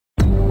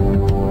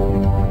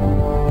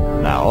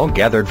Well,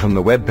 gathered from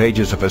the web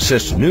pages of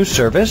Assist News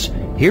Service,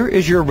 here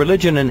is your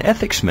Religion and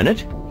Ethics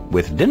Minute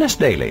with Dennis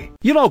Daly.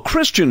 You know,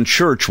 Christian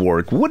church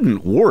work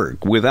wouldn't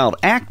work without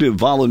active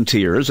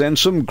volunteers and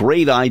some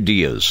great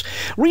ideas.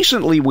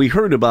 Recently, we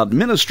heard about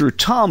Minister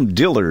Tom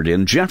Dillard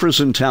in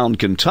Jeffersontown,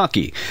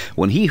 Kentucky.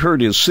 When he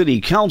heard his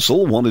city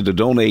council wanted to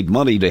donate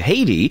money to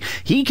Haiti,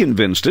 he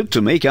convinced it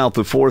to make out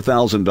the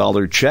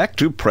 $4,000 check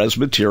to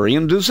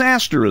Presbyterian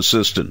Disaster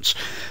Assistance.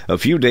 A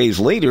few days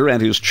later,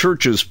 at his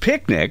church's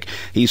picnic,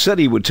 he said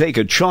he would take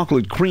a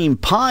chocolate cream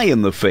pie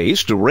in the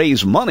face to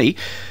raise money.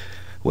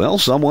 Well,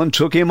 someone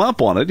took him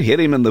up on it, hit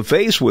him in the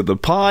face with the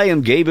pie,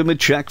 and gave him a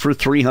check for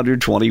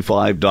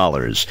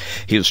 $325.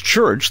 His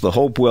church, the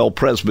Hopewell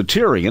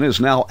Presbyterian, is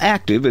now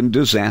active in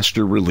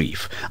disaster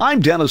relief. I'm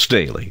Dennis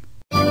Daly.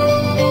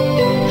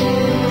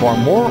 For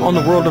more on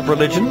the world of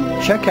religion,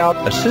 check out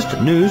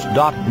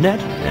assistnews.net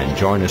and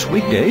join us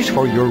weekdays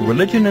for your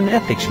Religion and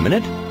Ethics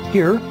Minute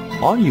here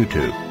on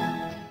YouTube.